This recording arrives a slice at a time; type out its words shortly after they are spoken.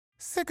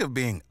Sick of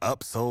being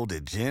upsold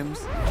at gyms?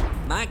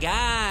 My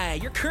guy,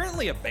 you're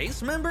currently a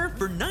base member?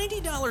 For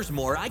 $90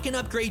 more, I can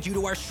upgrade you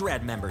to our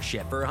Shred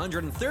membership. For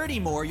 $130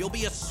 more, you'll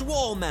be a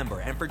Swole member.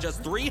 And for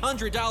just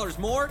 $300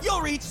 more, you'll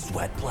reach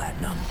Sweat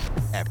Platinum.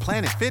 At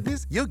Planet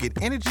Fitness, you'll get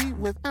energy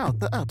without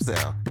the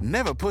upsell.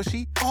 Never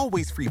pushy,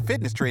 always free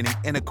fitness training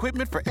and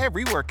equipment for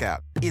every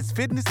workout. It's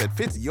fitness that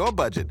fits your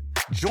budget.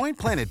 Join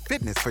Planet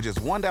Fitness for just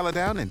 $1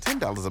 down and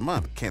 $10 a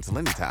month. Cancel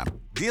anytime.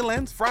 Deal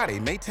ends Friday,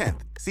 May 10th.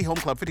 See Home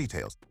Club for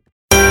details.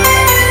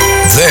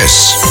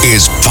 This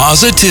is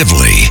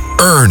Positively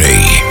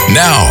Ernie.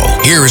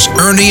 Now, here's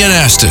Ernie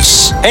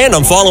Anastas. And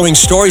I'm following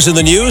stories in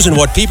the news and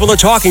what people are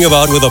talking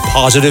about with a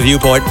positive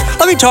viewpoint.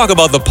 Let me talk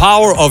about the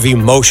power of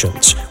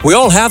emotions. We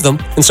all have them,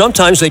 and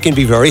sometimes they can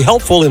be very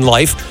helpful in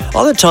life.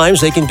 Other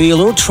times they can be a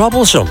little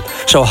troublesome.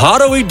 So how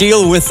do we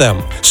deal with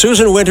them?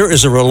 Susan Winter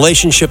is a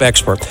relationship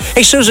expert.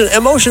 Hey, Susan,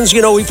 emotions,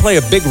 we play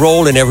a big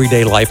role in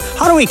everyday life.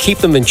 How do we keep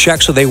them in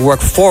check so they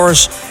work for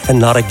us and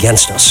not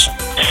against us?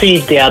 See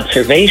the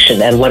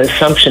observation and what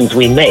assumptions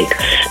we make.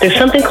 There's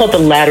something called the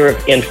ladder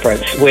of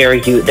inference, where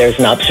there's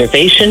an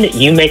observation,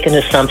 you make an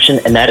assumption,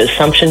 and that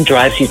assumption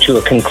drives you to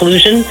a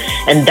conclusion,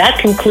 and that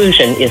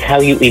conclusion is how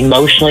you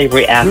emotionally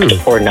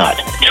react or not.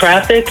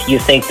 Traffic, you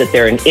think that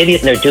they're an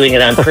idiot and they're doing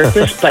it on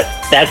purpose, but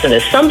that's an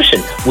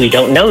assumption. We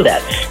don't know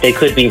that. They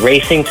could be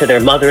racing to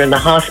their mother in the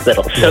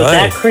hospital. So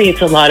that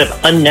creates a lot of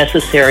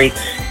unnecessary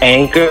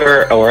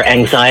anger or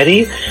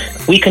anxiety.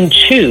 We can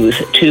choose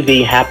to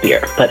be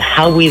happier, but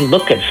how we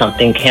look at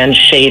something can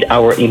shade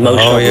our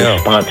emotional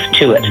response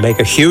to it. Make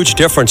a huge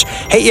difference.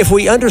 Hey, if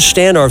we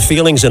understand our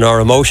feelings and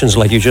our emotions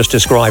like you just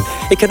described,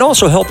 it can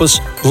also help us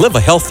live a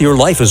healthier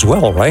life as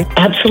well, right?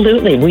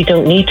 Absolutely. We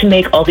don't need to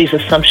make all these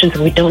assumptions,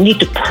 and we don't need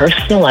to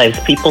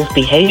personalize people's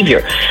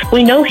behavior.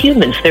 We know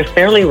humans, they're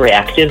fairly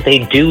reactive. They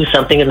do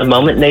something in the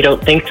moment, and they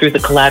don't think through the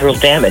collateral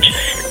damage.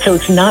 So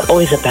it's not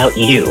always about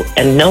you.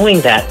 And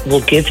knowing that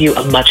will give you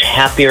a much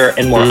happier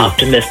and more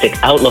optimistic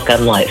outlook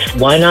on life.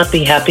 Why not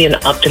be happy and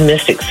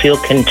optimistic, feel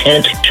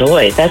content,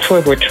 joy? That's where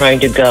we're trying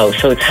to go.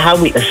 So it's how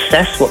we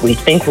assess what we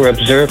think we're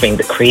observing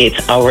that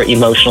creates our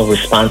emotional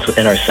response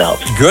within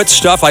ourselves. Good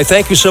stuff. I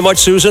thank you so much,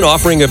 Susan,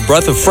 offering a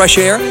breath of fresh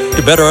air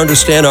to better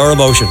understand our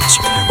emotions.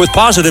 With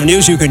positive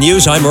news you can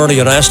use, I'm Ernie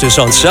Anastas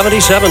on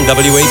 77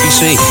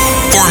 WABC.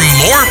 For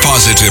more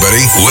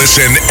positivity,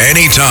 listen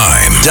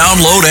anytime.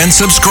 Download and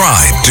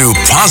subscribe to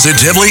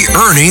Positively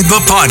Ernie the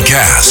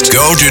podcast.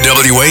 Go to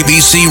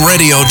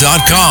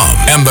WABCRadio.com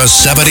and the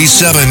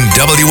 77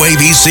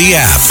 WABC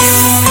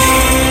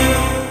app.